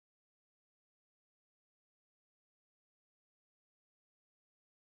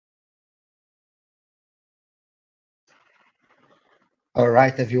All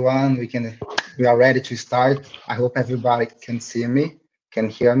right, everyone, we are ready to start. I hope everybody can see me, can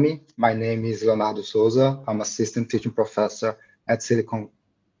hear me. My name is Leonardo Souza. I'm assistant teaching professor at Silicon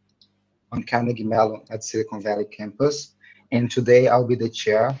on Carnegie Mellon at Silicon Valley campus. And today I'll be the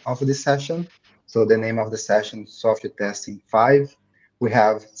chair of this session. So the name of the session is Software Testing 5. We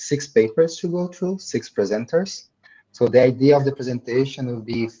have 6 papers to go through, 6 presenters. So the idea of the presentation will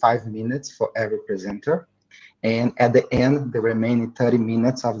be 5 minutes for every presenter. And at the end, the remaining 30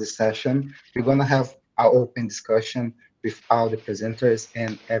 minutes of the session, we're going to have our open discussion with all the presenters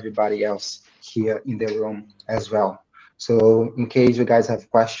and everybody else here in the room as well. So in case you guys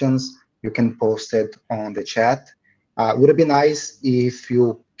have questions, you can post it on the chat. Would it be nice if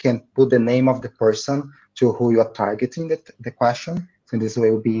you can put the name of the person to who you are targeting the question? So this way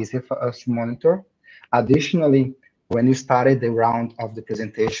it will be easier for us to monitor. Additionally, when you started the round of the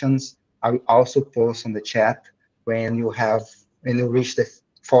presentations, I will also post on the chat when you reach the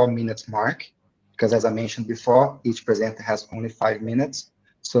 4 minutes mark, because as I mentioned before, each presenter has only 5 minutes.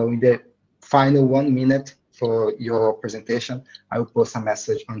 So in the final 1 minute for your presentation, I will post a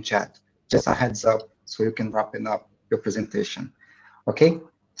message on chat, just a heads up so you can wrap it up your presentation. Okay,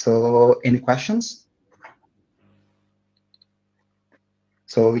 so any questions?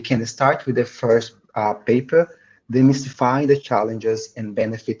 So we can start with the first paper, demystifying the challenges and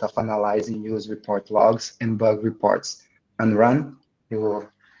benefit of analyzing use report logs and bug reports. And Ran, you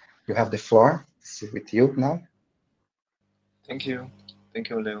have the floor. It's with you now. Thank you. Thank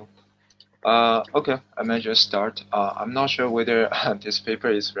you, Leo. Okay, I may just start. I'm not sure whether this paper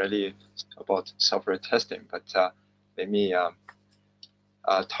is really about software testing, but let me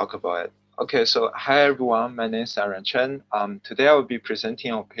talk about it. Okay, so hi everyone, my name is Aaron Chen. Today I will be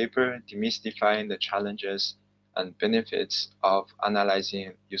presenting a paper demystifying the challenges and benefits of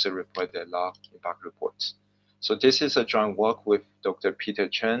analyzing user-reported log in bug reports. So this is a joint work with Dr. Peter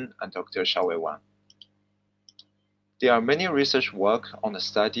Chen and Dr. Xiaowei Wang. There are many research work on the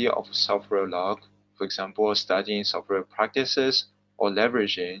study of software log, for example, studying software practices or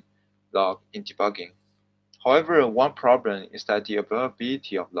leveraging log in debugging. However, one problem is that the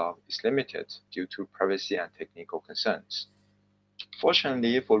availability of log is limited due to privacy and technical concerns.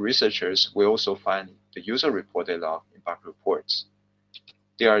 Fortunately for researchers, we also find the user-reported log in bug reports.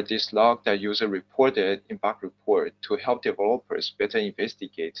 There are these logs that user reported in bug report to help developers better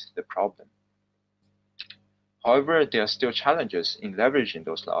investigate the problem. However, there are still challenges in leveraging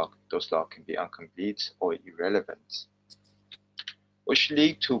those logs. Those logs can be incomplete or irrelevant, which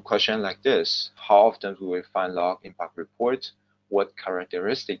lead to questions like this. How often do we find log in bug reports? What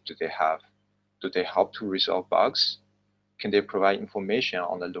characteristics do they have? Do they help to resolve bugs? Can they provide information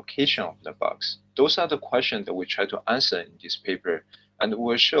on the location of the bugs? Those are the questions that we try to answer in this paper, and we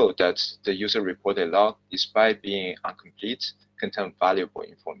will show that the user-reported log, despite being incomplete, contain valuable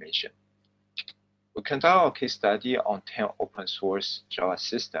information. We conduct a case study on 10 open source Java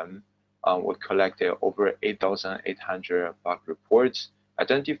systems. We collected over 8,800 bug reports,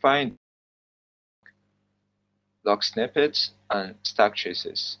 identifying log snippets and stack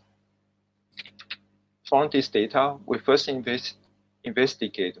traces. From this data, we first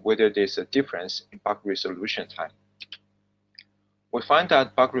investigate whether there's a difference in bug resolution time. We find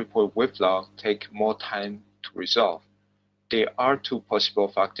that bug report with log take more time to resolve. There are two possible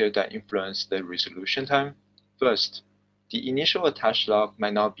factors that influence the resolution time. First, the initial attached log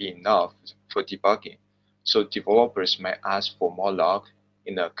might not be enough for debugging, so developers might ask for more log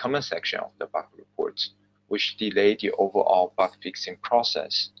in the comment section of the bug report, which delay the overall bug fixing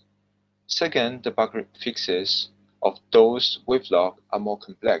process. Second, the bug fixes of those with log are more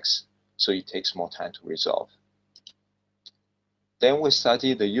complex, so it takes more time to resolve. Then we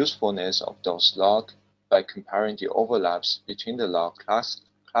study the usefulness of those logs by comparing the overlaps between the log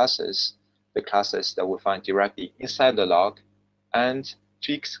classes, the classes that we find directly inside the log, and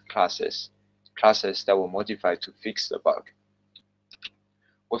fixed classes, classes that were modified to fix the bug.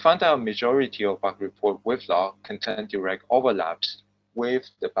 We found that a majority of bug reports with log contain direct overlaps with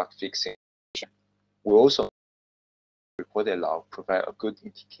the bug fixing. We also reported log provide a good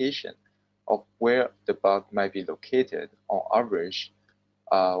indication of where the bug might be located. On average,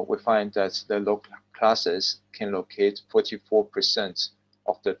 we find that the log classes can locate 44%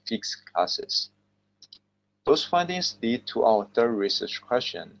 of the fixed classes. Those findings lead to our third research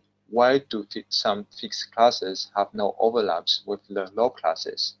question. Why do some fixed classes have no overlaps with the log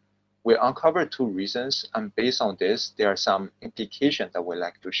classes? We uncovered two reasons, and based on this, there are some implications that we'd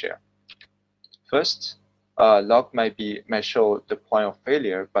like to share. First, log might show the point of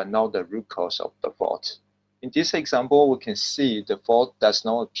failure, but not the root cause of the fault. In this example, we can see the fault does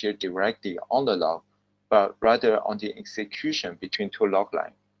not appear directly on the log, but rather on the execution between two log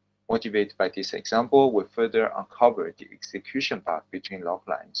lines. Motivated by this example, we further uncovered the execution path between log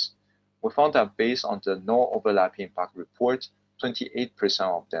lines. We found that based on the no-overlapping bug report, 28%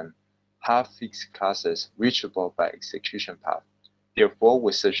 of them have fixed classes reachable by execution path. Therefore,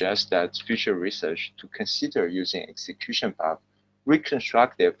 we suggest that future research to consider using execution path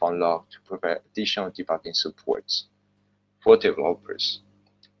reconstructed from log to provide additional debugging support for developers.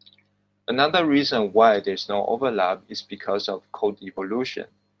 Another reason why there's no overlap is because of code evolution.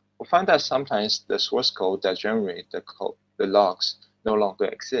 We find that sometimes the source code that generates the logs no longer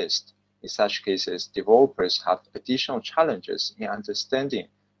exists. In such cases, developers have additional challenges in understanding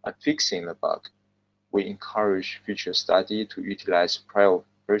and fixing the bug. We encourage future study to utilize prior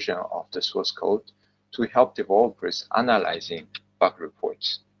version of the source code to help developers analyzing bug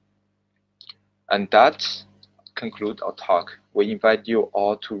reports. And that concludes our talk. We invite you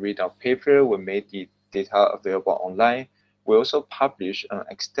all to read our paper. We made the data available online. We also published an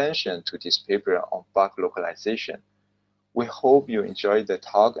extension to this paper on bug localization. We hope you enjoyed the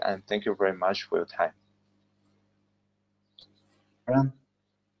talk, and thank you very much for your time.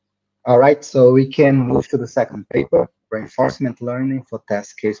 All right, so we can move to the second paper, Reinforcement Learning for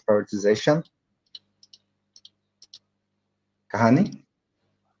Test Case Prioritization. Kahani?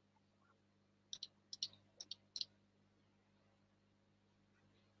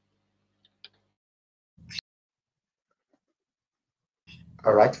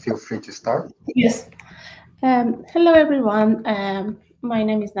 All right, feel free to start. Yes. Hello, everyone. My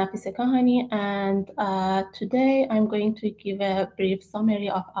name is Nafisa Kahani, and today I'm going to give a brief summary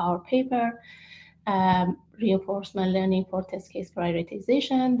of our paper, Reinforcement Learning for Test Case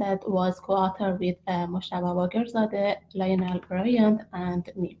Prioritization, that was co-authored with Moshtaba Bagherzadeh, Lionel Bryant,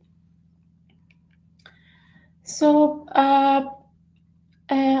 and me. So,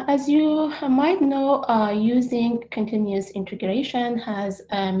 as you might know, using continuous integration has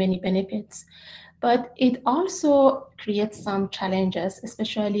many benefits, but it also creates some challenges,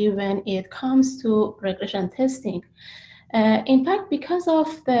 especially when it comes to regression testing. In fact, because of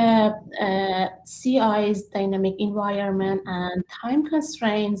the CI's dynamic environment and time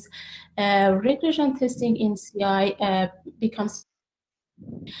constraints, regression testing in CI becomes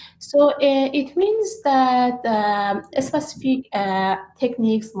so it means that specific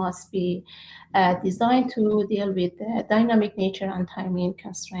techniques must be designed to deal with the dynamic nature and timing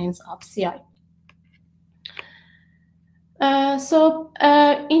constraints of CI.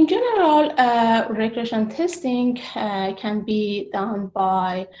 In general, regression testing can be done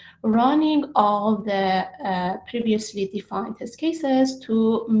by running all the previously defined test cases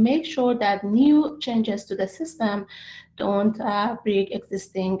to make sure that new changes to the system don't break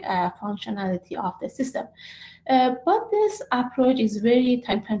existing functionality of the system. But this approach is very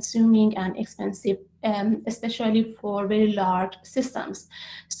time-consuming and expensive, especially for very large systems.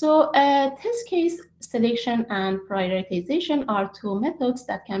 So test case selection and prioritization are two methods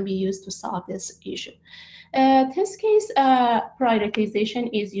that can be used to solve this issue. Test case prioritization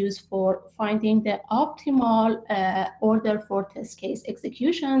is used for finding the optimal order for test case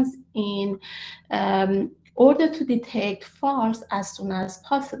executions in order to detect faults as soon as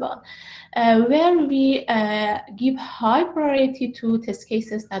possible, where we give high priority to test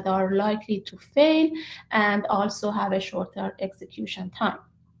cases that are likely to fail and also have a shorter execution time.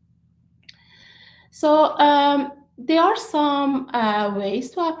 So there are some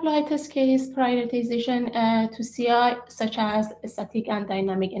ways to apply test case prioritization to CI, such as static and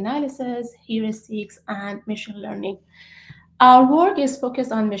dynamic analysis, heuristics, and machine learning. Our work is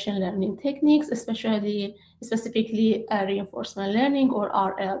focused on machine learning techniques, specifically reinforcement learning or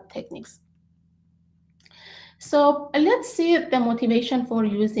RL techniques. So let's see the motivation for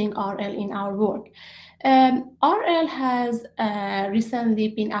using RL in our work. RL has recently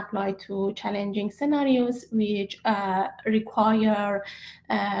been applied to challenging scenarios which require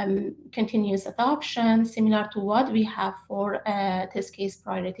continuous adoption, similar to what we have for test case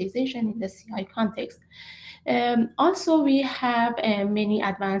prioritization in the CI context. Also, we have many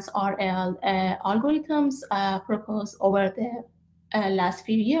advanced RL algorithms proposed over the last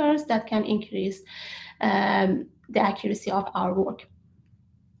few years that can increase the accuracy of our work.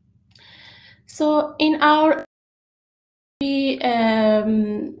 So in our, we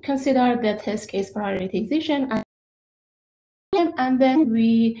consider the test case prioritization and then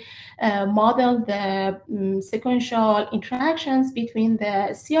we model the sequential interactions between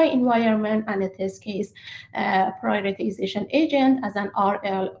the CI environment and the test case prioritization agent as an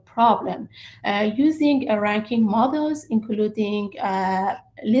RL problem using ranking models, including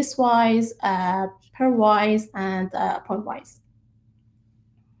listwise, pairwise, and pointwise.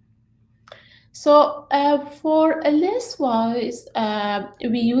 So for a list-wise,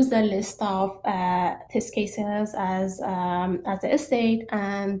 we use a list of test cases as a state,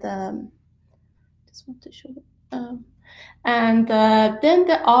 and just want to show. And then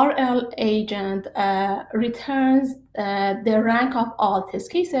the RL agent returns the rank of all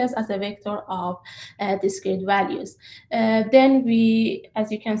test cases as a vector of discrete values. Then we,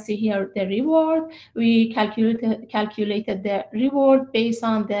 as you can see here, the reward, we calculated the reward based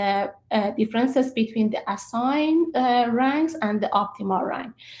on the differences between the assigned ranks and the optimal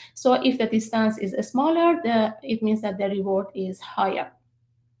rank. So if the distance is smaller, it means that the reward is higher.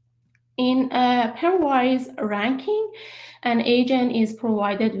 In pairwise ranking, an agent is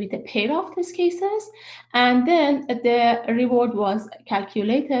provided with a pair of test cases, and then the reward was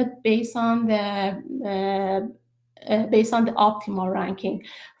calculated based on the optimal ranking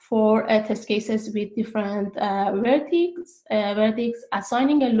for test cases with different verdicts,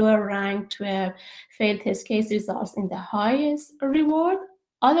 assigning a lower rank to a failed test case results in the highest reward.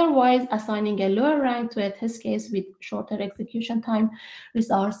 Otherwise, assigning a lower rank to a test case with shorter execution time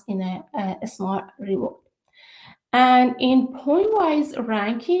results in a small reward. And in point-wise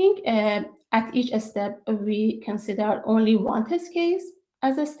ranking, at each step, we consider only one test case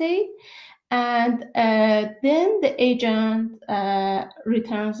as a state, and then the agent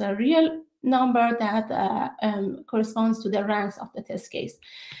returns a real number that corresponds to the ranks of the test case.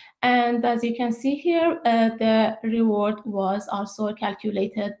 And as you can see here, the reward was also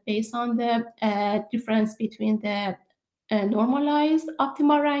calculated based on the difference between the normalized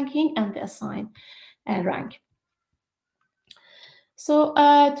optimal ranking and the assigned rank. So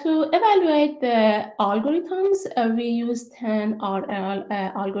to evaluate the algorithms, we use 10 RL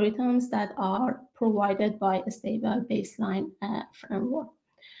algorithms that are provided by a stable baseline framework.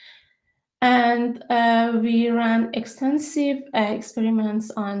 And we ran extensive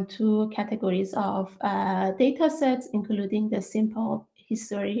experiments on two categories of data sets, including the simple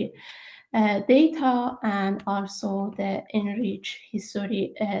history data and also the enriched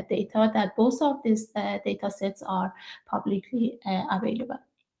history data, that both of these data sets are publicly available.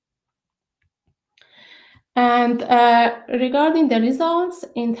 And regarding the results,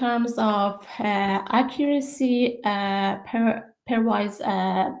 in terms of accuracy, pairwise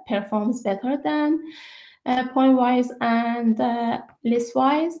performs better than pointwise and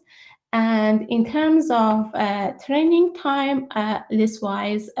listwise. And in terms of training time,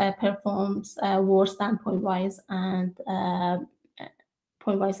 listwise performs worse than pointwise and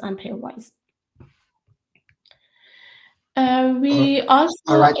pairwise. We also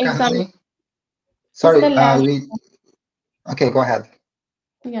all right, Kahani. Sorry, okay, go ahead.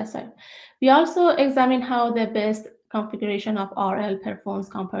 Yes, sir. We also examine how the best configuration of RL performs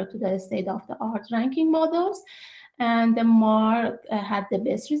compared to the state-of-the-art ranking models. And the MARC had the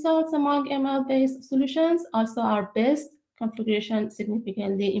best results among ML-based solutions. Also, our best configuration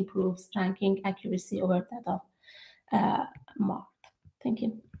significantly improves ranking accuracy over that of MARC. Thank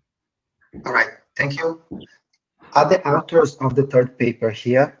you. All right, thank you. Are the authors of the third paper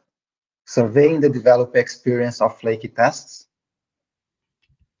here surveying the developer experience of flaky tests?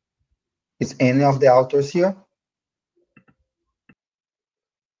 Is any of the authors here?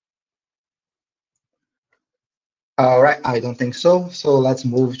 All right, I don't think so. So let's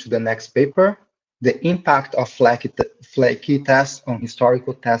move to the next paper. The impact of flaky tests on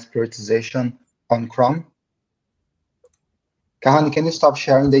historical test prioritization on Chrome. Kahani, can you stop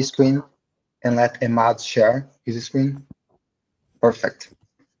sharing the screen and let Emad share his screen? Perfect.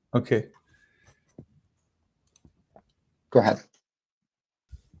 Okay. Go ahead.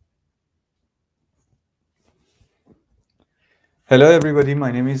 Hello, everybody.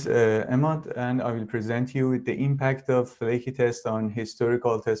 My name is Emad, and I will present you with the impact of flaky test on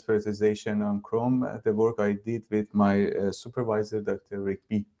historical test prioritization on Chrome, the work I did with my supervisor, Dr. Rick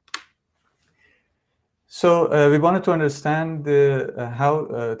B. So we wanted to understand how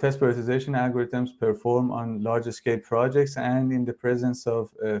test prioritization algorithms perform on large-scale projects and in the presence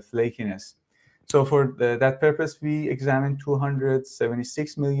of flakiness. So for that purpose, we examined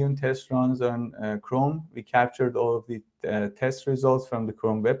 276 million test runs on Chrome. We captured all of the test results from the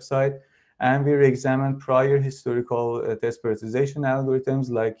Chrome website, and we re-examined prior historical test prioritization algorithms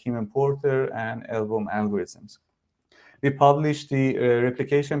like Kim-Porter and Elboom algorithms. We published the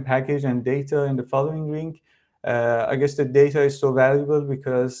replication package and data in the following link. I guess the data is so valuable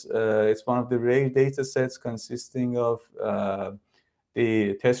because it's one of the rare data sets consisting of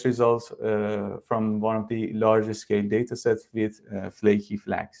the test results from one of the largest scale data sets with flaky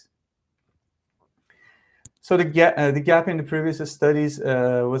flags. So the gap in the previous studies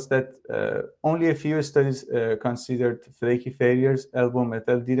was that only a few studies considered flaky failures. Elboom et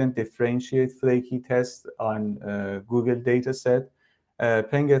al. Didn't differentiate flaky tests on Google dataset.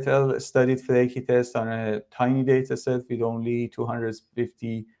 Peng et al. Studied flaky tests on a tiny dataset with only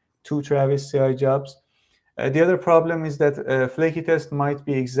 252 Travis CI jobs. The other problem is that flaky tests might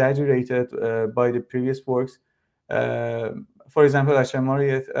be exaggerated by the previous works. For example,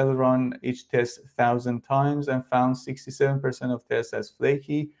 Ashamari et al. Run each test 1,000 times and found 67% of tests as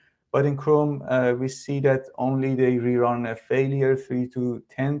flaky. But in Chrome, we see that only they rerun a failure 3 to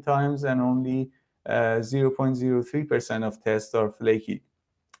 10 times and only 0.03% of tests are flaky.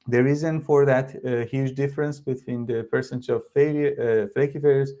 The reason for that huge difference between the percentage of flaky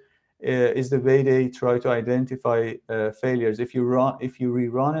failures is the way they try to identify failures. If you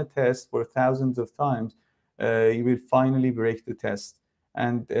rerun a test for thousands of times, you will finally break the test.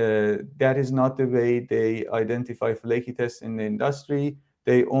 And that is not the way they identify flaky tests in the industry.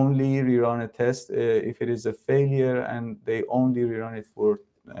 They only rerun a test if it is a failure, and they only rerun it for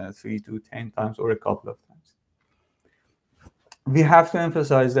 3 to 10 times or a couple of times. We have to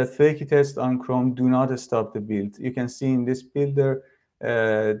emphasize that flaky tests on Chrome do not stop the build. You can see in this builder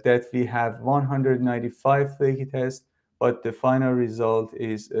that we have 195 flaky tests, but the final result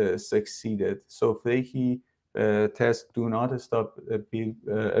is succeeded. So flaky tests do not stop a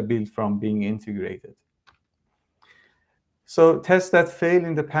build from being integrated. So tests that fail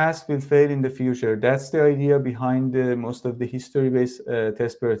in the past will fail in the future. That's the idea behind most of the history-based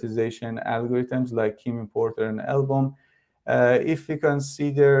test prioritization algorithms like Kim-Porter and Elboom. If we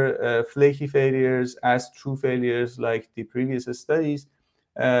consider flaky failures as true failures like the previous studies,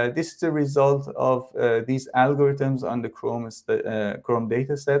 this is the result of these algorithms on the Chrome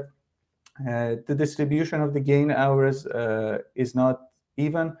dataset. The distribution of the gain hours is not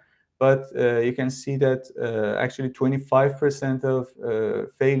even, but you can see that actually 25% of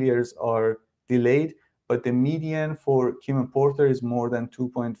failures are delayed, but the median for Kim-Porter is more than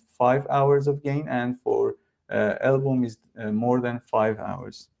 2.5 hours of gain, and for Elboom is more than 5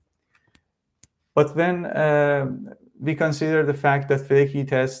 hours. But when we consider the fact that flaky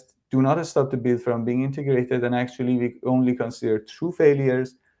tests do not stop the build from being integrated, and actually we only consider true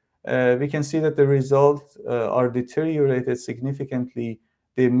failures, we can see that the results are deteriorated significantly.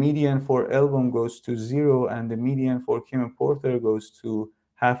 The median for Elboom goes to 0, and the median for Kim-Porter goes to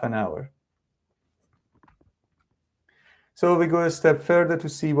half an hour. So we go a step further to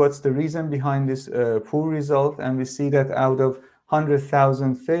see what's the reason behind this poor result, and we see that out of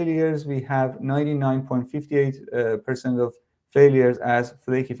 100,000 failures, we have 99.58% of failures as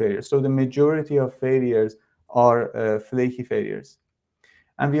flaky failures. So the majority of failures are flaky failures.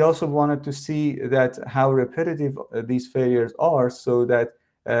 And we also wanted to see that how repetitive these failures are, so that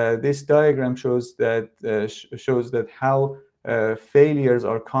this diagram shows that how failures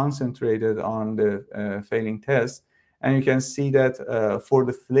are concentrated on the failing test. And you can see that for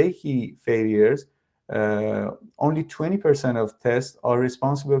the flaky failures, only 20% of tests are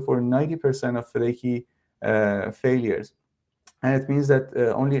responsible for 90% of flaky failures. And it means that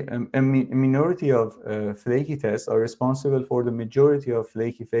only a minority of flaky tests are responsible for the majority of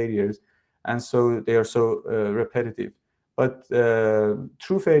flaky failures, and so they are so repetitive. But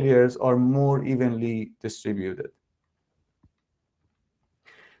true failures are more evenly distributed.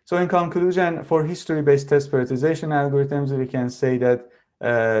 So in conclusion, for history-based test prioritization algorithms, we can say that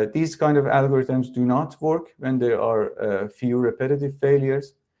these kind of algorithms do not work when there are few repetitive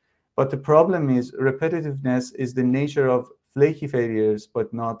failures. But the problem is repetitiveness is the nature of flaky failures,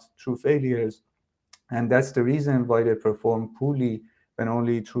 but not true failures. And that's the reason why they perform poorly when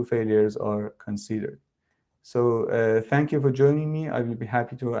only true failures are considered. So thank you for joining me. I will be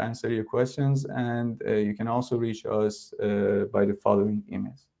happy to answer your questions, and you can also reach us by the following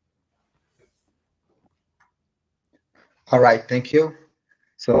emails. All right, thank you.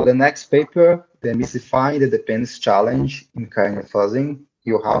 So the next paper, Demystifying the Dependence Challenge in Kernel Fuzzing,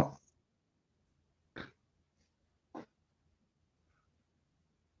 Yuhao.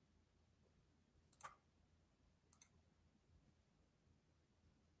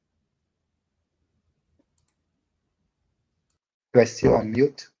 You are still on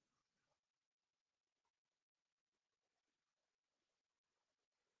mute.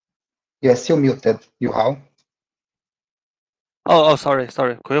 You are still muted, Yuhao. Oh, sorry.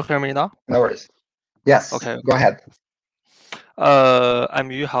 Could you hear me now? No worries. Yes. Okay. Go ahead.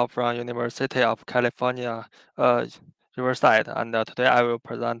 I'm Yu Hao from University of California, Riverside, and today I will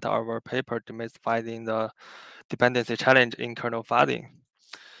present our paper demystifying the dependency challenge in kernel fuzzing.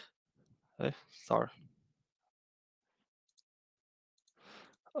 Sorry.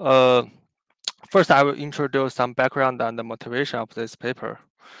 First, I will introduce some background and the motivation of this paper.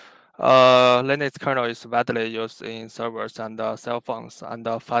 Linux kernel is widely used in servers and cell phones, and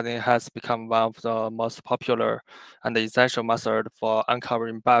fuzzing has become one of the most popular and essential methods for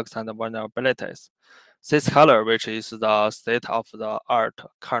uncovering bugs and vulnerabilities. Syscolor, which is the state-of-the-art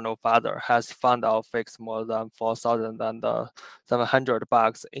kernel fuzzer, has found or fixed more than 4,700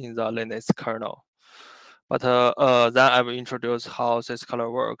 bugs in the Linux kernel. But then I will introduce how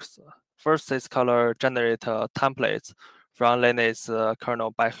Syscolor works. First, Syscolor generates templates from Linux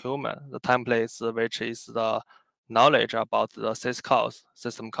kernel by human. The templates, which is the knowledge about the syscalls,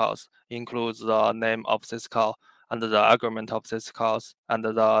 system calls, includes the name of syscall and the argument of syscalls and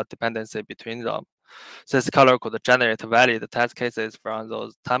the dependency between them. Syscolor could generate valid test cases from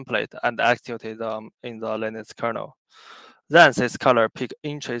those templates and execute them in the Linux kernel. Then Syscolor pick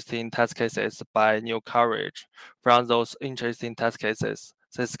interesting test cases by new coverage. From those interesting test cases,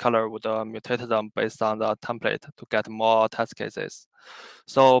 Syscolor would mutate them based on the template to get more test cases.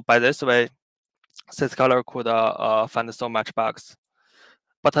 So by this way, Syscolor could find so much bugs.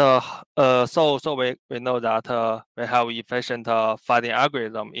 But so we know that we have efficient finding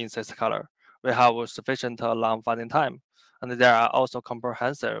algorithm in Syscolor. We have sufficient long finding time, and there are also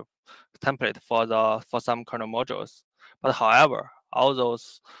comprehensive template for some kernel modules. But however, all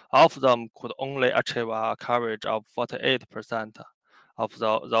of them could only achieve a coverage of 48% of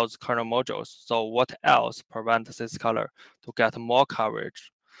those kernel modules. So what else prevents Syscolor to get more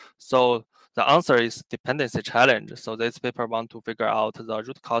coverage? So the answer is dependency challenge. So this paper want to figure out the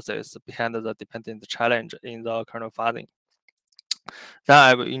root causes behind the dependency challenge in the kernel fuzzing. Then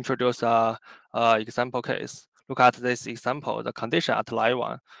I will introduce a example case. Look at this example. The condition at line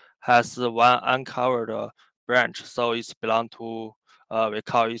 1 has one uncovered branch, so it's belong to we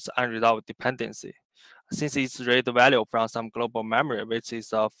call it unresolved dependency. Since it's read value from some global memory, which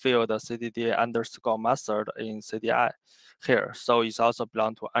is a field CDD underscore method in CDI here, so it's also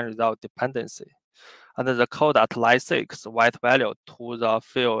belong to unresolved dependency. And the code at line 6 write value to the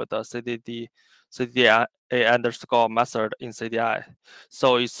field CDI underscore method in CDI.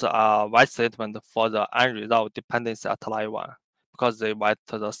 So it's a white statement for the unresolved dependency at line 1 because they write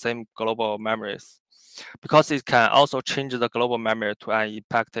to the same global memories. Because it can also change the global memory to an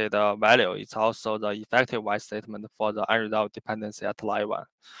impacted value, it's also the effective white statement for the unresolved dependency at line 1,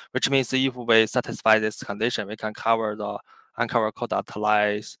 which means if we satisfy this condition, we can cover the uncovered code at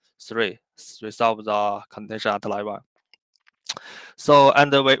line 3, resolve the condition at line 1. So,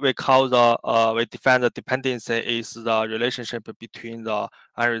 and we call we define the dependency is the relationship between the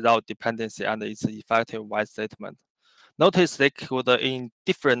unresolved dependency and its effective white statement. Notice they could in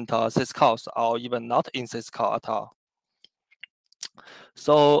different syscalls or even not in syscall at all.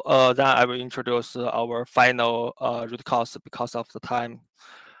 So then I will introduce our final root cause because of the time.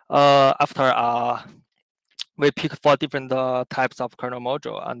 After we pick 4 different types of kernel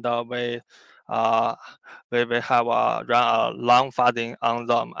module, and we have run a long fuzzing on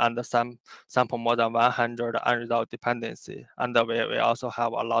them and sample more than 100 unresolved dependency. And we also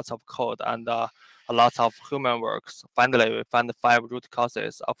have a lot of code and a lot of human works. Finally, we find 5 root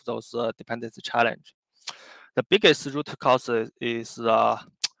causes of those dependency challenge. The biggest root cause is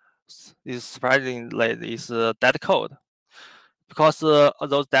surprisingly dead code. Because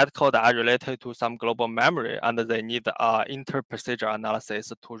those dead code are related to some global memory and they need inter-procedure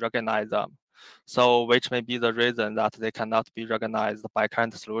analysis to recognize them. So which may be the reason that they cannot be recognized by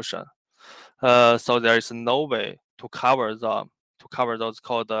current solution. So there is no way to cover those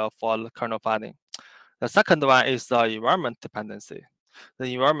code for kernel fuzzing. The second one is the environment dependency. The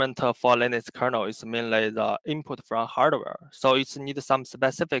environment for Linux kernel is mainly the input from hardware. So it needs some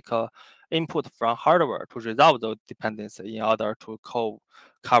specific input from hardware to resolve the dependency in order to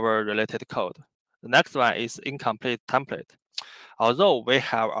cover related code. The next one is incomplete template. Although we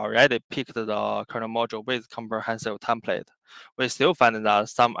have already picked the kernel module with comprehensive template, we still find that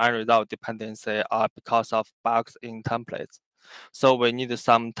some unresolved dependency are because of bugs in templates. So we need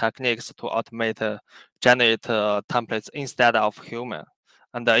some techniques to automate generate templates instead of human.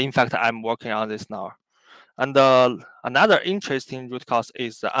 And in fact, I'm working on this now. And another interesting root cause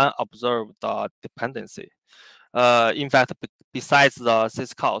is the unobserved dependency. In fact, besides the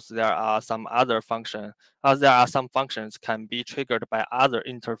syscalls, there are some other functions. There are some functions can be triggered by other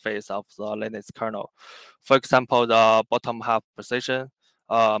interface of the Linux kernel. For example, the bottom half position,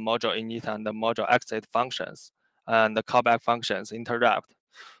 module init and the module exit functions, and the callback functions interrupt.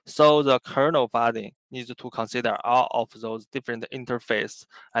 So the kernel fuzzing needs to consider all of those different interfaces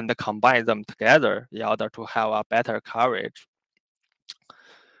and combine them together in order to have a better coverage.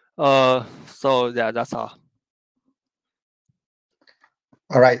 So yeah, that's all.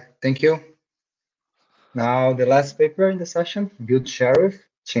 All right, thank you. Now, the last paper in the session, Build Sheriff,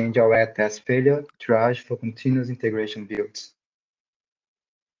 Change Aware Test Failure, Triage for Continuous Integration Builds.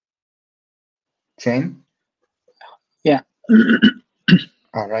 Shane? Yeah.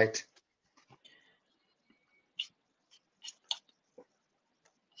 All right.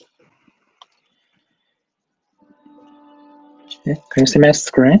 Yeah. Can you see my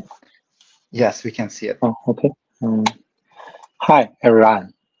screen? Yes, we can see it. Oh, okay. Hi,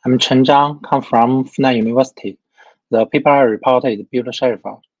 everyone. I'm Chen Zhang, come from Funan University. The paper I reported Build Sheriff,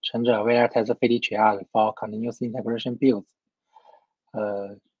 Change Aware Test Failure Triage for Continuous Integration Builds.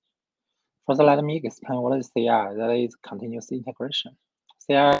 First, let me explain what is CI, that is continuous integration.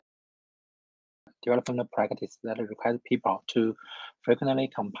 CI development practice that requires people to frequently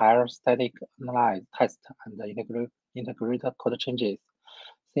compile, static analyze, test, and integrate code changes.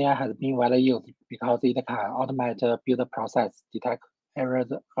 CI has been widely used because it can automate build process, detect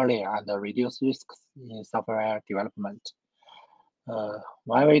errors earlier, and reduce risks in software development.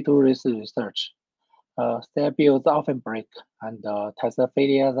 Why we do this research? CI builds often break, and test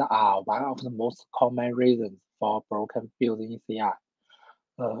failures are one of the most common reasons for broken builds in CI.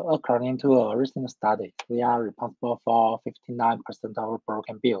 According to a recent study, we are responsible for 59% of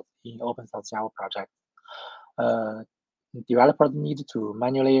broken builds in open source Java projects. Developers need to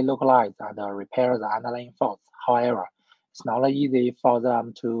manually localize and repair the underlying faults. However, it's not easy for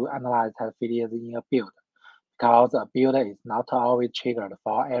them to analyze test failures in a build because a build is not always triggered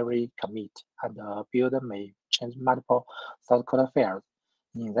for every commit, and a build may change multiple source code files.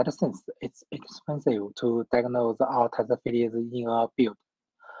 In that sense, it's expensive to diagnose all test failures in a build.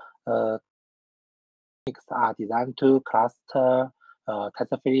 Are designed to cluster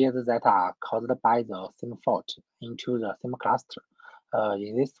test failures that are caused by the same fault into the same cluster.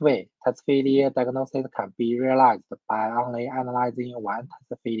 In this way, test failure diagnosis can be realized by only analyzing one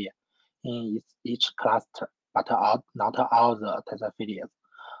test failure in each cluster, but not all the test failures,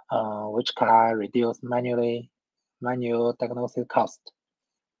 which can reduce manual diagnosis cost.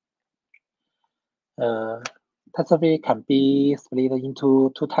 Test failure can be split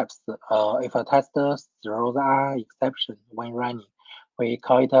into two types. If a tester throws an exception when running, we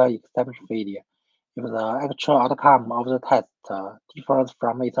call it an exception failure. If the actual outcome of the test differs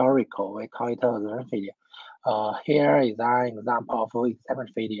from its oracle, we call it a assertion failure. Here is an example of exception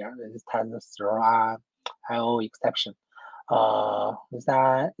failure. This test throws an IO exception.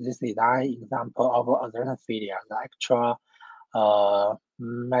 This is an example of assertion failure. The actual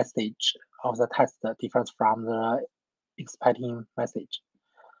message of the test differs from the expecting message.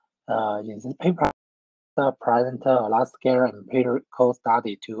 In this paper, the present a large-scale empirical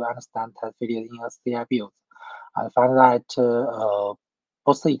study to understand test failures in CI builds, and found that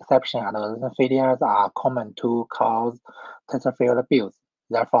both exception and assertion failures are common to cause test failed builds.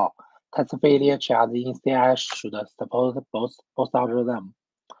 Therefore, test failure triage in CI should support both of them.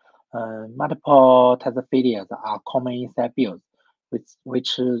 Multiple test failures are common in CI builds,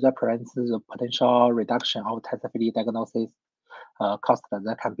 which represents the potential reduction of test failure diagnosis cost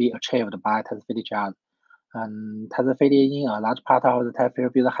that can be achieved by test failure triage. And test failure in a large part of the test failure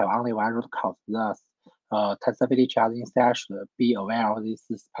build have only one root cause. Thus, test failure triage in CI should be aware of this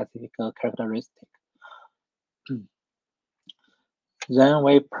specific characteristic. Then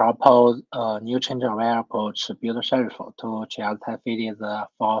we propose a new change-aware approach, Build Sheriff, to triage test failures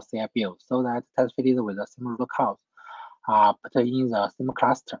for CI build, so that test failures with the same root cause are put in the same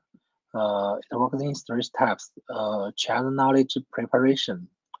cluster. It works in three steps: triage knowledge preparation,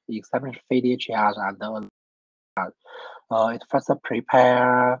 exception failure triage, and it first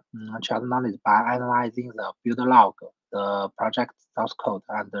prepare triage knowledge by analyzing the build log, the project source code,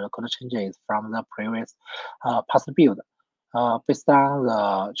 and the code changes from the previous past build. Based on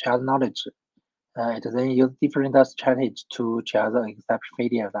the triage knowledge, it then uses different strategies to triage the exception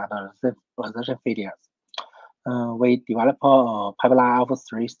failures and assertion failures. We develop a pipeline of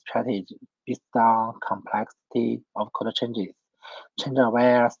three strategies based on complexity of code changes,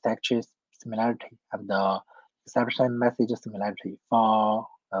 change-aware status similarity, and exception message similarity for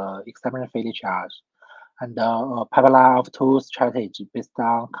exception failure triage, and a pipeline of two strategies based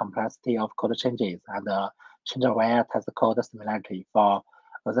on complexity of code changes and change-aware test code similarity for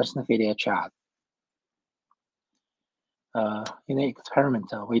assertion failure triage. In the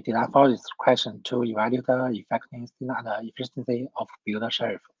experiment, we designed for this question to evaluate the effectiveness and efficiency of Build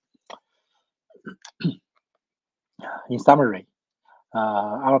Sheriff. In summary,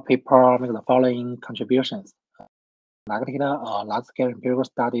 our paper makes the following contributions. Conducted a large-scale empirical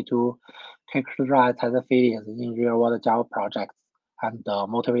study to characterize test failures in real-world Java projects and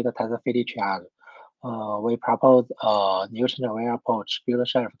motivate test failure triage. we propose a new change-aware approach, build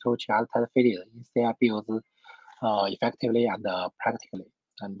Sheriff to charge test failures in CI builds effectively and practically.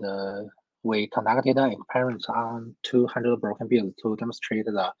 And we conducted experiments on 200 broken builds to demonstrate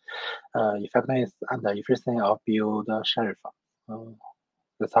the effectiveness and the efficiency of build Sheriff.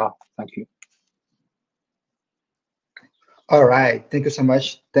 That's all. Thank you. All right, thank you so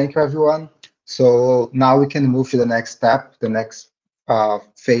much. Thank you, everyone. So now we can move to the next step, the next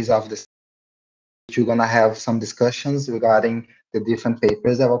phase of this. We're gonna have some discussions regarding the different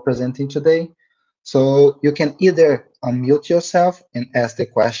papers that we're presenting today. So you can either unmute yourself and ask the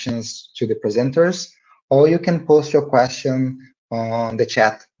questions to the presenters, or you can post your question on the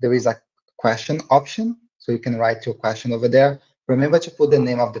chat. There is a question option, so you can write your question over there. Remember to put the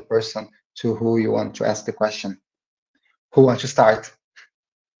name of the person to who you want to ask the question. Who wants to start?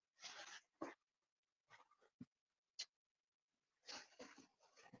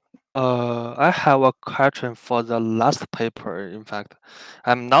 I have a question for the last paper. In fact,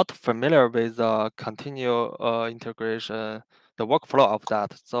 I'm not familiar with the continuous integration, the workflow of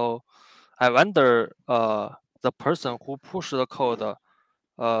that. So I wonder, the person who pushed the code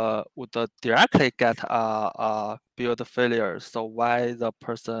would directly get a build failure. So why the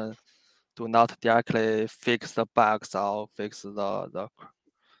person do not directly fix the bugs or fix the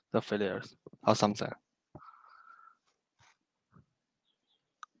failures or something?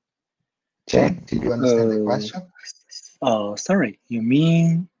 Jane, did you understand the question? Sorry, you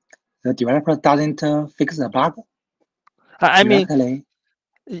mean the developer doesn't fix the bug? I mean, directly?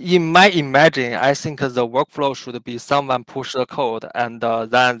 in my imagine, I think the workflow should be someone push the code, and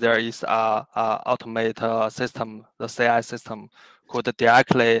then there is a automate system, the CI system, could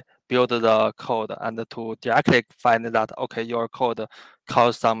directly build the code and to directly find that, okay, your code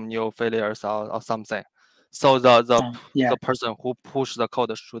caused some new failures or something. So the person who push the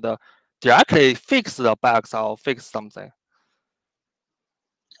code should directly fix the bugs or fix something.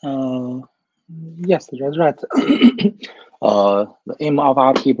 Yes, that's right. The aim of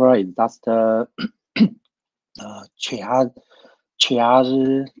our paper is just triage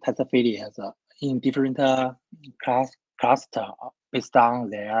test failures in different cluster based on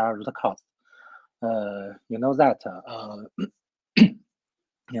their root cause. You know that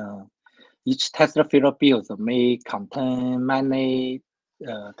each test failure build may contain many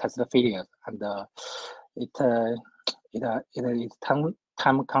test failures, and it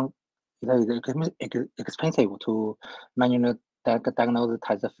is expensive to manually diagnose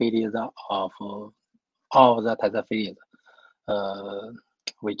test failures of all the test failures.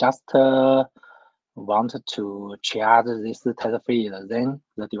 We just want to triage this test failure. Then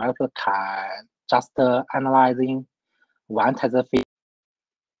the developer can just analyzing one test failure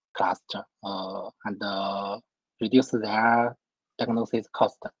cluster and reduce their diagnosis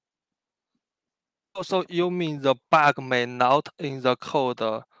cost. So you mean the bug may not in the code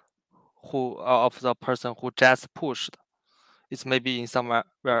who of the person who just pushed? It's maybe in somewhere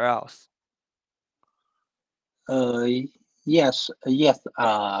else. Yes.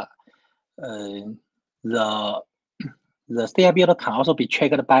 The CI builder can also be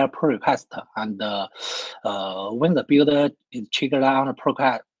triggered by a pull request, and when the builder is triggered on a pull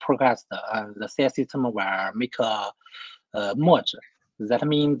request, the CI system will make a merge. That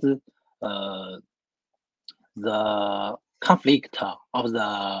means the conflict of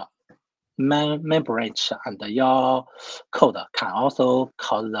the main branch and your code can also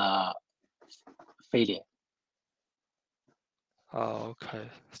cause the failure. Okay,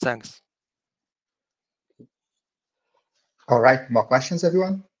 thanks. All right, more questions,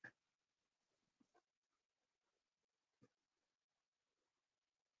 everyone?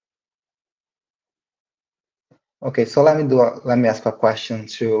 Okay, so let me ask a question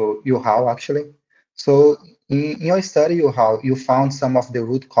to Yuhao, actually. So in your study, Yuhao, you found some of the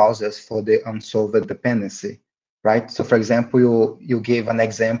root causes for the unsolved dependency, right? So for example, you gave an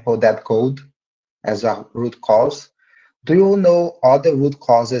example that code as a root cause. Do you know other root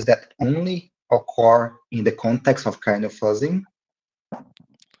causes that only occur in the context of kernel fuzzing?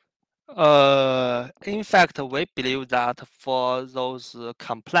 In fact, we believe that for those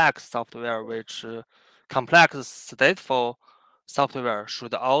complex software, which complex stateful software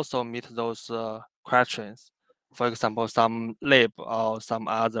should also meet those questions. For example, some lib or some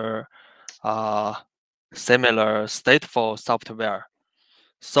other similar stateful software.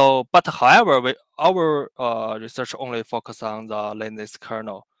 So, but however, our research only focus on the Linux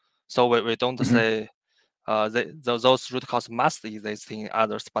kernel. So we don't say those root cause must exist in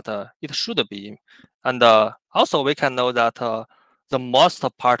others, but it should be. And also we can know that the most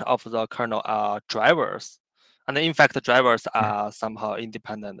part of the kernel are drivers. And in fact, the drivers are somehow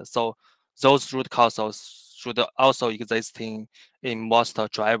independent. So those root causes should also exist in most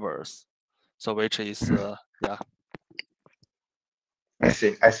drivers. So which is yeah. I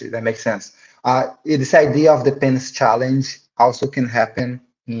see. That makes sense. This idea of dependency challenge also can happen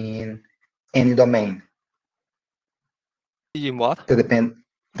in any domain. In what? The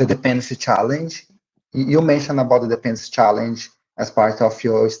dependency challenge. You mentioned about the dependency challenge as part of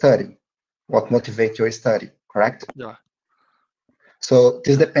your study. What motivates your study, correct? Yeah. So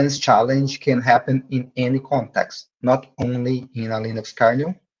this dependency challenge can happen in any context, not only in a Linux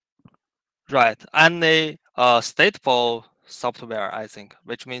kernel. Right. Any stateful software, I think,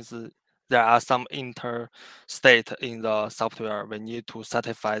 which means there are some interstate in the software. We need to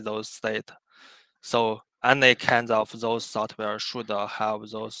satisfy those state. So any kinds of those software should have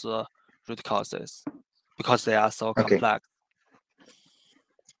those root causes because they are so complex.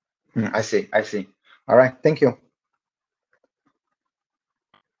 I see. All right, thank you.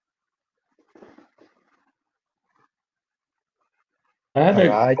 All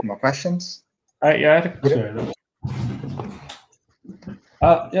right, more questions? Yeah, I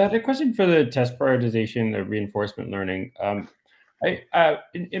had a question for the test prioritization, the reinforcement learning. In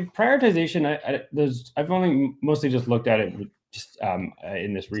prioritization, I've only mostly just looked at it just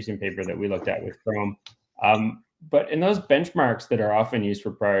in this recent paper that we looked at with Chrome. But in those benchmarks that are often used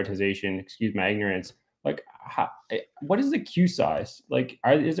for prioritization, excuse my ignorance, like what is the queue size? Like,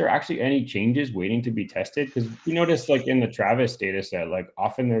 is there actually any changes waiting to be tested? Because we noticed, like in the Travis data set, like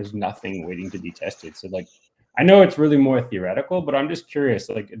often there's nothing waiting to be tested. So like, I know it's really more theoretical, but I'm just curious,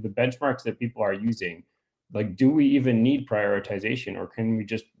 like the benchmarks that people are using, like, do we even need prioritization, or can we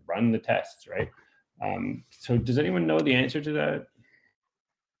just run the tests, right? So does anyone know the answer to that?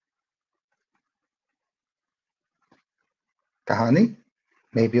 Kahani,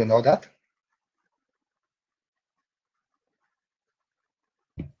 maybe you know that?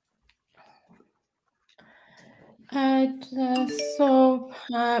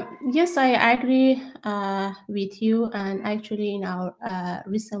 Yes, I agree with you. And actually, in our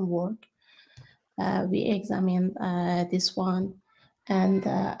recent work, we examined this one. And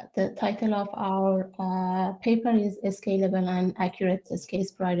the title of our paper is Scalable and Accurate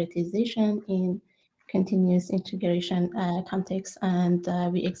Case Prioritization in Continuous Integration Context. And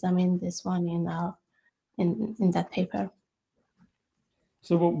we examined this one in that paper.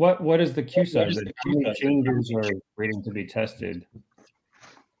 So what is the queue size? How many changes are waiting to be tested?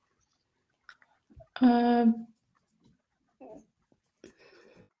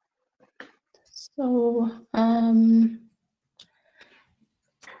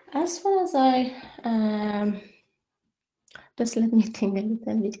 As far as I just let me think a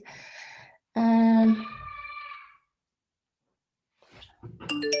little bit.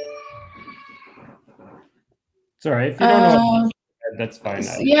 Sorry, if you don't know, that's fine.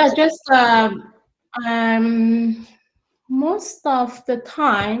 Yeah, just most of the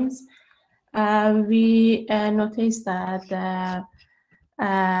times we notice that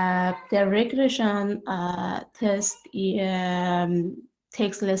the regression test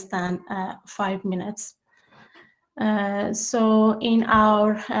takes less than 5 minutes. So in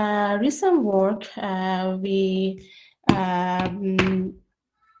our recent work, we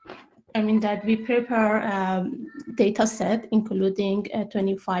that we prepare data set including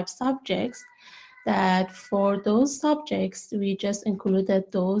 25 subjects, that for those subjects, we just included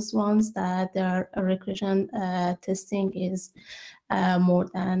those ones that their regression testing is more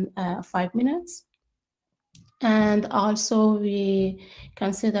than 5 minutes. And also we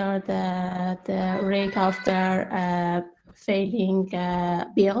consider the rate of their failing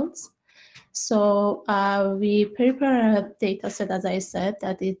builds. So we prepare a data set, as I said,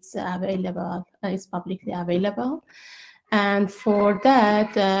 that it's available, it's publicly available. And for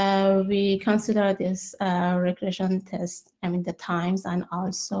that, we consider this regression test, the times and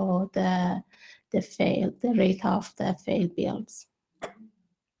also the rate of the failed builds.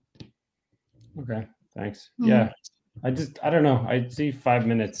 Okay, thanks. Yeah, I don't know. I see 5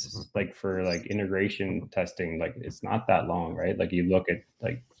 minutes like for like integration testing, like it's not that long, right? Like you look at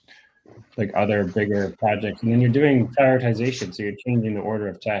like other bigger projects, and then you're doing prioritization, so you're changing the order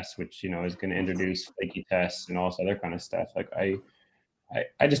of tests, which is going to introduce flaky tests and all this other kind of stuff. Like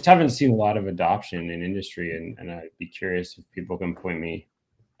I just haven't seen a lot of adoption in industry, and I'd be curious if people can point me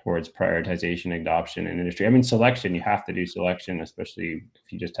towards prioritization adoption in industry. I mean, selection, you have to do selection, especially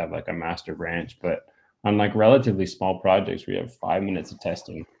if you just have like a master branch, but on like relatively small projects where you have 5 minutes of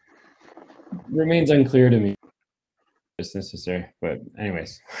testing, it remains unclear to me it's necessary. But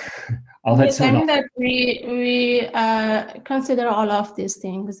anyways, I'll let Yes, I someone mean else. that we consider all of these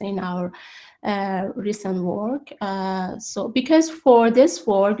things in our recent work. So because for this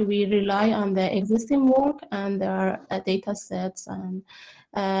work, we rely on the existing work and their data sets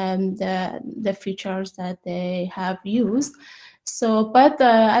and the features that they have used. So, but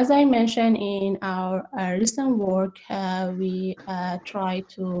as I mentioned in our recent work, we try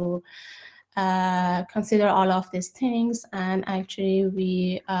to consider all of these things, and actually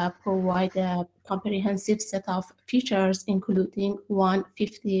we provide a comprehensive set of features, including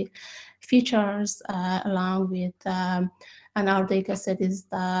 150 features, along with and our data set is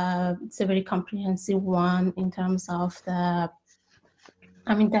it's a very comprehensive one in terms of the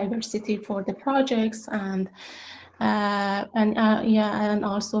diversity for the projects, and and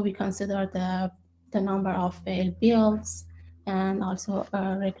also we consider the number of failed builds and also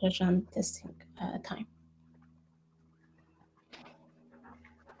regression testing time.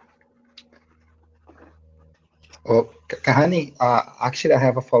 Oh, Kahani, actually, I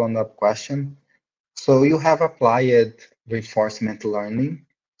have a follow-up question. So you have applied reinforcement learning.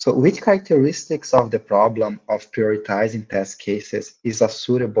 So which characteristics of the problem of prioritizing test cases is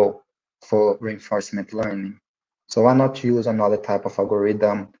suitable for reinforcement learning? So why not use another type of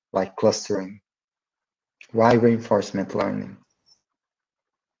algorithm like clustering? Why reinforcement learning?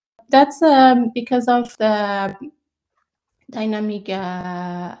 That's because of the dynamic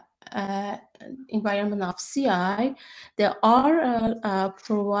environment of CI. The R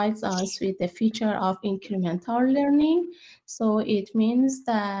provides us with the feature of incremental learning. So it means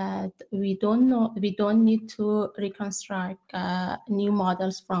that we don't need to reconstruct new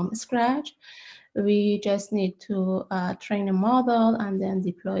models from scratch. We just need to train a model and then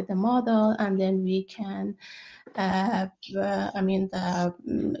deploy the model, and then we can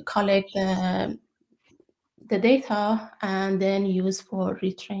collect the data and then use for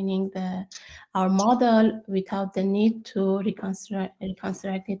retraining our model without the need to reconstruct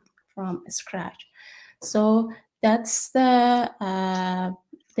it from scratch. So that's the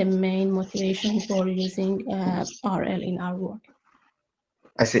main motivation for using RL in our work.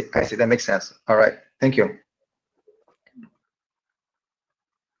 I see. That makes sense. All right. Thank you.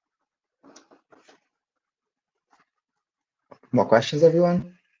 More questions,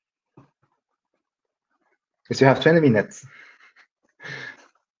 everyone? Because you have 20 minutes.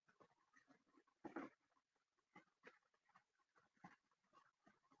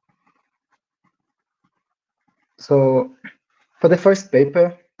 So for the first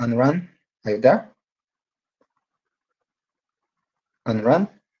paper, Anran, are you there? Anran?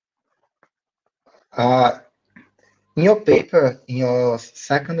 In your paper, in your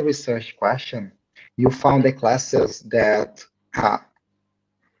second research question, you found the classes that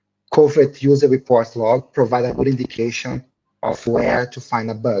covert user report log provide a good indication of where to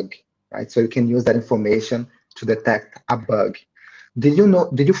find a bug, right? So you can use that information to detect a bug. Did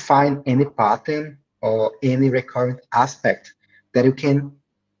you find any pattern or any recurrent aspect that you can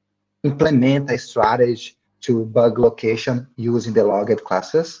implement a strategy to bug location using the logged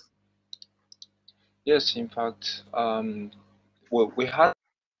classes? Yes, in fact, we had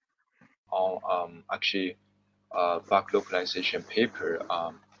actually bug localization paper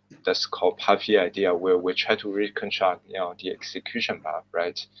that's called Puffy idea, where we try to reconstruct the execution path,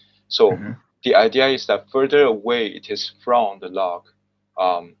 right? So the idea is that further away it is from the log,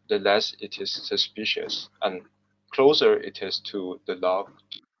 the less it is suspicious, and closer it is to the log,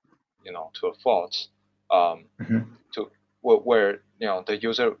 to a fault, to where the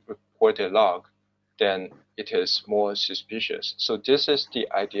user reported log, then it is more suspicious. So this is the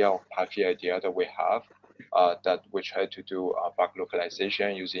idea of Puffy idea that we have, that we try to do bug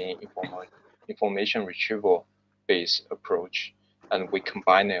localization using information retrieval based approach, and we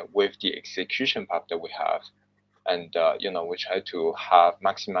combine it with the execution path that we have, and we try to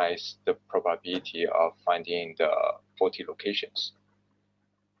maximize the probability of finding the faulty locations.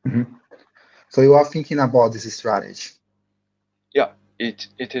 So you are thinking about this strategy? Yeah,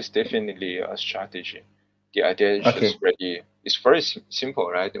 it is definitely a strategy. The idea is just it's very simple,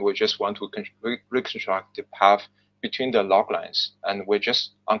 right? We just want to reconstruct the path between the log lines, and we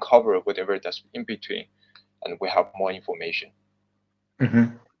just uncover whatever that's in between, and we have more information.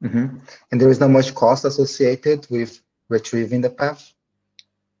 And there is not much cost associated with retrieving the path?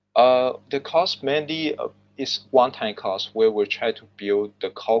 The cost mainly is one-time cost, where we try to build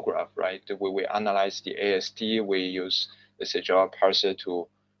the call graph, right? The way we analyze the AST, we use the Java parser to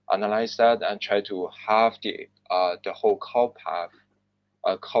analyze that and try to have the whole call path,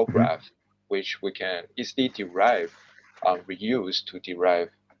 call graph, which we can easily reuse to derive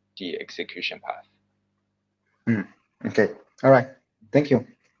the execution path. Okay. All right. Thank you.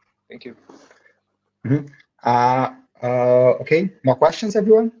 Thank you. Okay. More questions,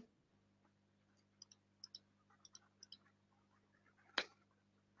 everyone?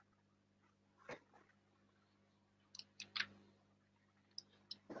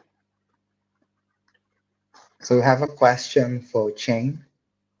 So we have a question for Cheng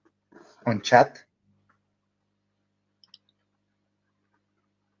on chat.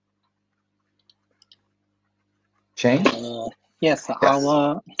 Cheng? Yes,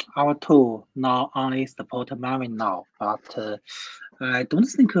 our tool not only support Maven now, but I don't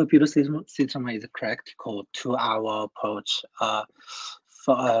think a build system is practical to our approach.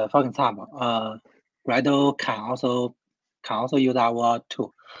 For example, Gradle can also use our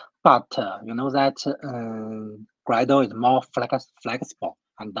tool, but you know that Gradle is more flexible,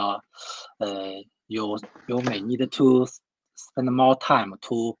 and you may need to spend more time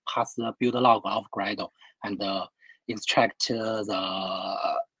to pass the build log of Gradle and extract the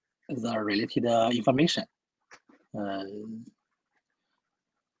related information.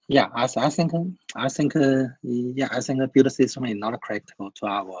 Yeah, I think a build system is not critical to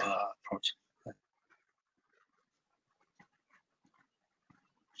our approach.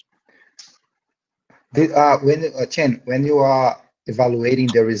 Chen, when you are evaluating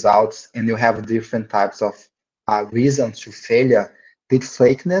the results and you have different types of reasons to failure, did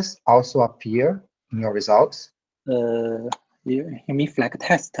flakiness also appear in your results? You mean flag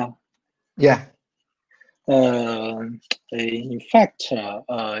test? Yeah. In fact,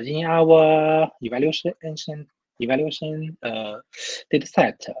 in our evaluation data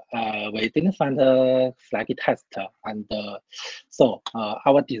set, we didn't find a flag test, and so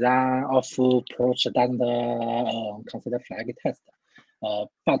our design of approach doesn't consider flag test.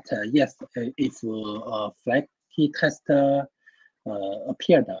 But yes, if flag test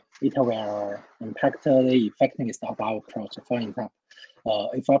appeared, it will impact the effectiveness of our approach. For example,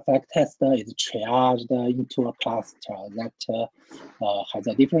 if a flag test is triaged into a cluster that has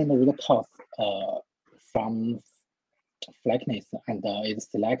a different root cause from flakiness and is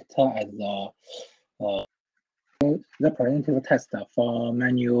selected as the representative test for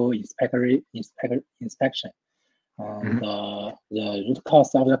manual inspection, and the root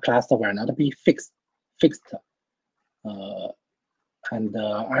cause of the cluster will not be fixed. And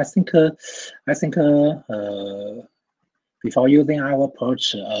I think before using our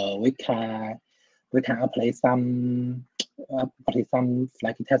approach, we can apply some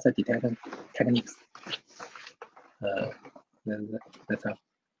flag test detection techniques. That's all.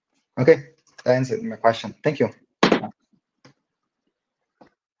 Okay, that answered my question. Thank you.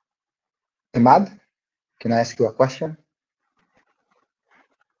 Emad, can I ask you a question?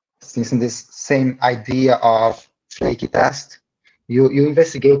 Since in this same idea of flaky test, you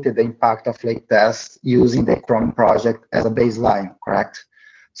investigated the impact of flake tests using the Chrome project as a baseline, correct?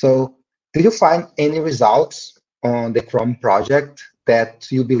 So did you find any results on the Chrome project that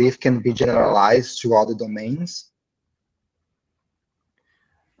you believe can be generalized to other domains?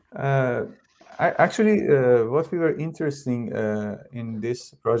 Actually, what we were interesting in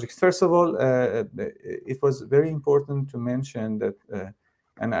this project, first of all, it was very important to mention that,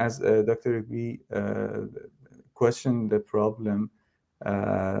 and as Dr. Gui questioned the problem,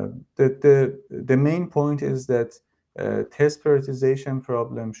 that the main point is that test prioritization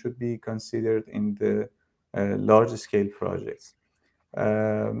problem should be considered in the large-scale projects.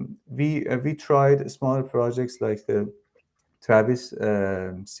 We tried smaller projects like the Travis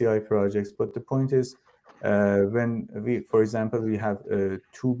CI projects, but the point is, when for example, we have 2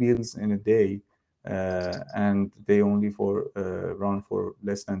 builds in a day, and they only run for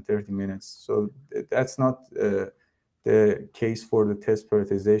less than 30 minutes. So that's not the case for the test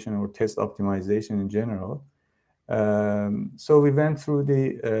prioritization or test optimization in general. So we went through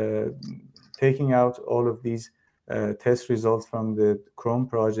the taking out all of these test results from the Chrome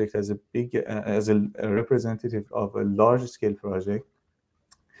project as a representative of a large-scale project,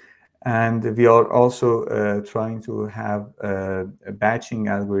 and we are also trying to have batching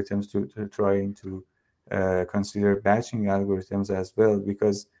algorithms to trying to consider batching algorithms as well,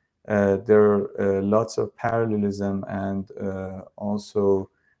 because there are lots of parallelism and also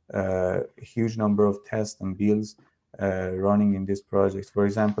a huge number of tests and builds running in this project. For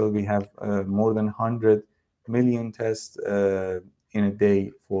example, we have more than 100 million tests in a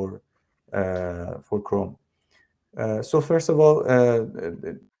day for Chrome. So first of all,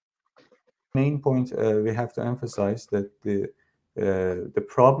 the main point we have to emphasize that the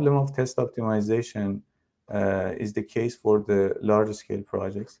problem of test optimization is the case for the larger scale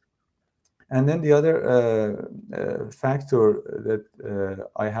projects. And then the other factor that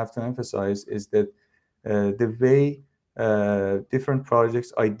I have to emphasize is that the way different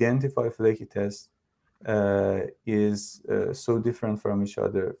projects identify flaky tests is so different from each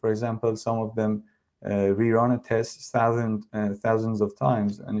other. For example, some of them rerun a test thousands of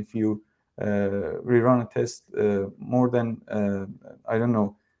times, and if you rerun a test more than I don't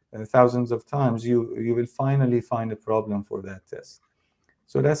know thousands of times, you will finally find a problem for that test.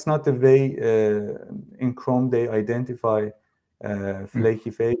 So that's not the way in Chrome they identify flaky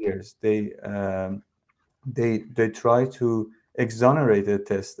failures. They try to exonerate the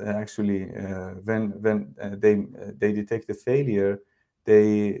test. Actually, when they detect a failure,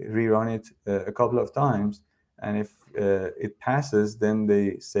 they rerun it a couple of times, and if it passes, then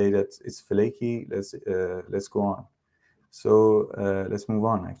they say that it's flaky. Let's go on. So let's move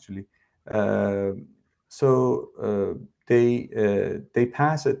on. Actually, they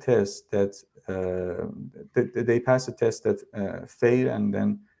pass a test that they pass a test that fail, and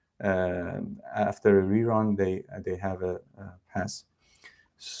then after a rerun they have a pass.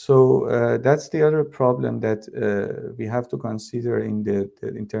 So that's the other problem that we have to consider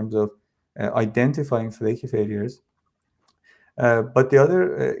in terms of identifying flaky failures. But the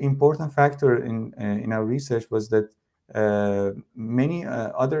other important factor in our research was that many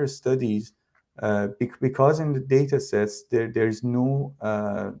other studies, because in the data sets there's no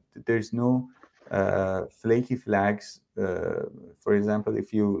flaky flags. For example,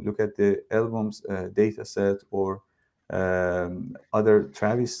 if you look at the Elboom's data set or other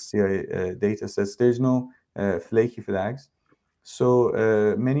Travis CI data sets, there's no flaky flags. So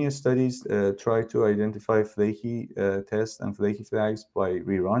many studies try to identify flaky tests and flaky flags by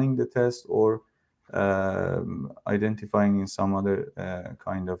rerunning the test or identifying in some other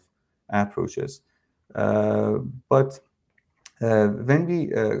kind of approaches. But when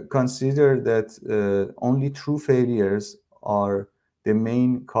we consider that only true failures are the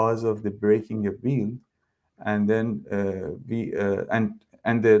main cause of the breaking a build, and then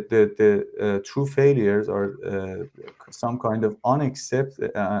the true failures are some kind of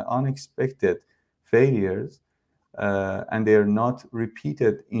unexpected failures, and they are not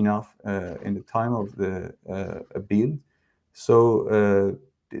repeated enough in the time of the build. So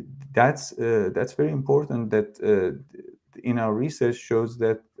that's very important. That in our research shows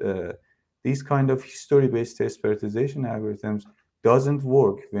that these kind of history-based test prioritization algorithms doesn't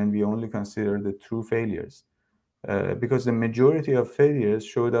work when we only consider the true failures. Because the majority of failures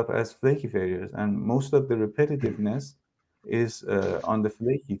showed up as flaky failures, and most of the repetitiveness is on the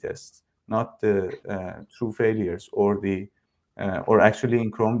flaky tests, not the true failures, or actually in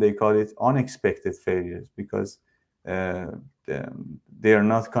Chrome they call it unexpected failures, because they are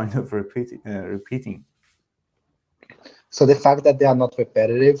not kind of repeating. So the fact that they are not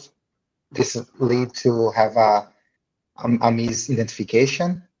repetitive, this lead to have a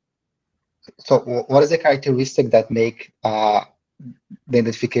misidentification. So what is the characteristic that make the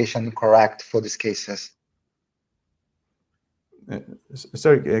identification incorrect for these cases?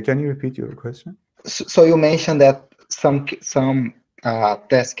 Sorry, can you repeat your question? So you mentioned that some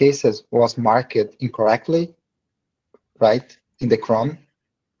test cases was marked incorrectly, right, in the Chrome?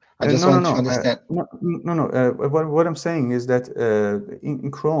 I just want to understand. What I'm saying is that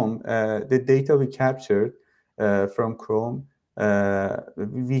in Chrome, the data we captured from Chrome,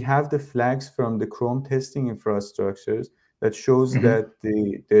 we have the flags from the Chrome testing infrastructures that shows that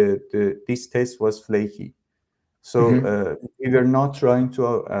this test was flaky. So we were not trying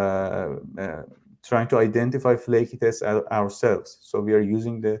to identify flaky tests ourselves. So we are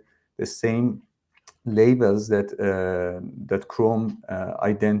using the same labels that Chrome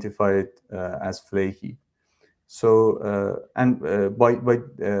identified as flaky. So by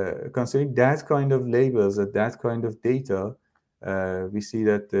considering that kind of labels, that kind of data, we see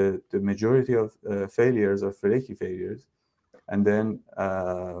that the majority of failures are flaky failures. And then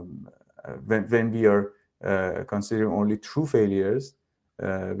when we are considering only true failures,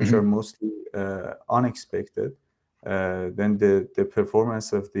 which are mostly unexpected, then the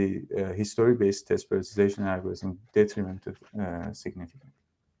performance of the history-based test prioritization algorithm detrimented significantly.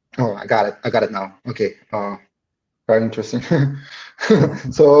 Oh, I got it now. Okay, very interesting.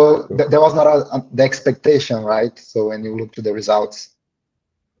 So there was not the expectation, right? So when you look to the results.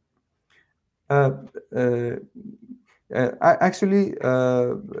 Actually,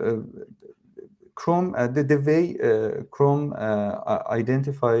 Chrome, the way Chrome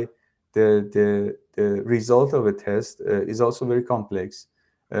identify the result of a test is also very complex.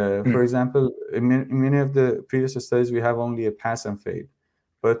 For example, in many of the previous studies, we have only a pass and fail.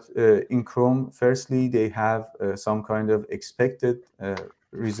 But in Chrome, firstly, they have some kind of expected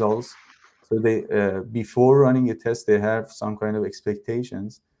results. So they before running a test, they have some kind of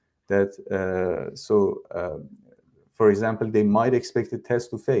expectations that For example, they might expect a test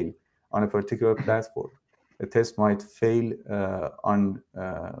to fail on a particular platform. A test might fail on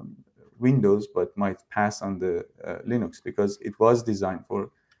Windows, but might pass on the Linux because it was designed for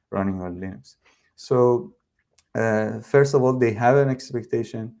running on Linux. So first of all, they have an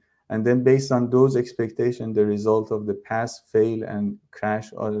expectation, and then based on those expectations, the result of the pass, fail, and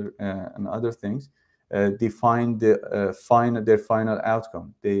crash and other things define their final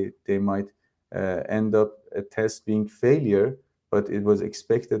outcome. They might end up a test being failure, but it was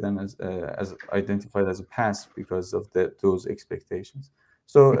expected and as identified as a pass because of those expectations.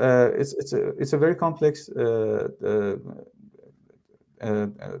 So it's a very complex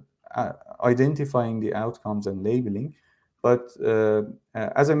identifying the outcomes and labeling. But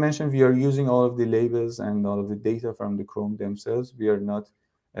as I mentioned, we are using all of the labels and all of the data from the Chrome themselves. We are not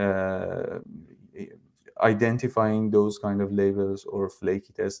identifying those kind of labels or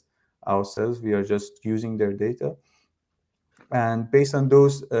flaky tests ourselves. We are just using their data. And based on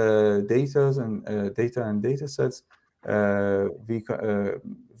those data and data sets, we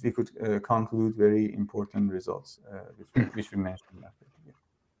could conclude very important results, which we mentioned.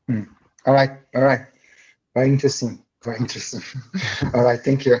 All right. Very interesting. All right,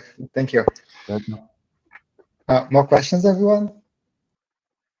 thank you. More questions, everyone?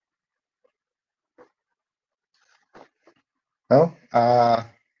 No?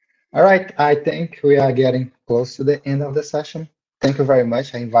 All right, I think we are getting close to the end of the session. Thank you very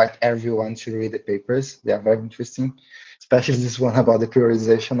much. I invite everyone to read the papers. They are very interesting, especially this one about the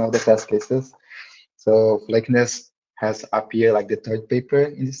prioritization of the test cases. So flakiness has appeared like the third paper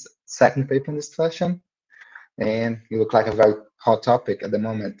in this second paper in this session. And it looks like a very hot topic at the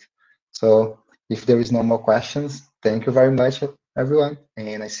moment. So if there is no more questions, thank you very much, everyone,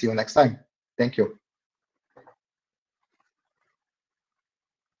 and I see you next time. Thank you.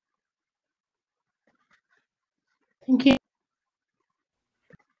 Thank you.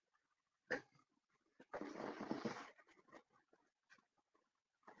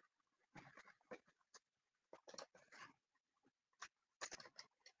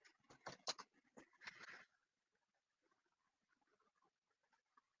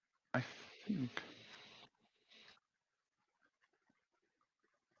 I think.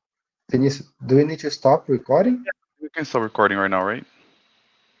 Denise, do we need to stop recording? Yeah, we can stop recording right now, right?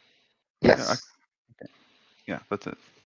 Yes. Yeah, that's it.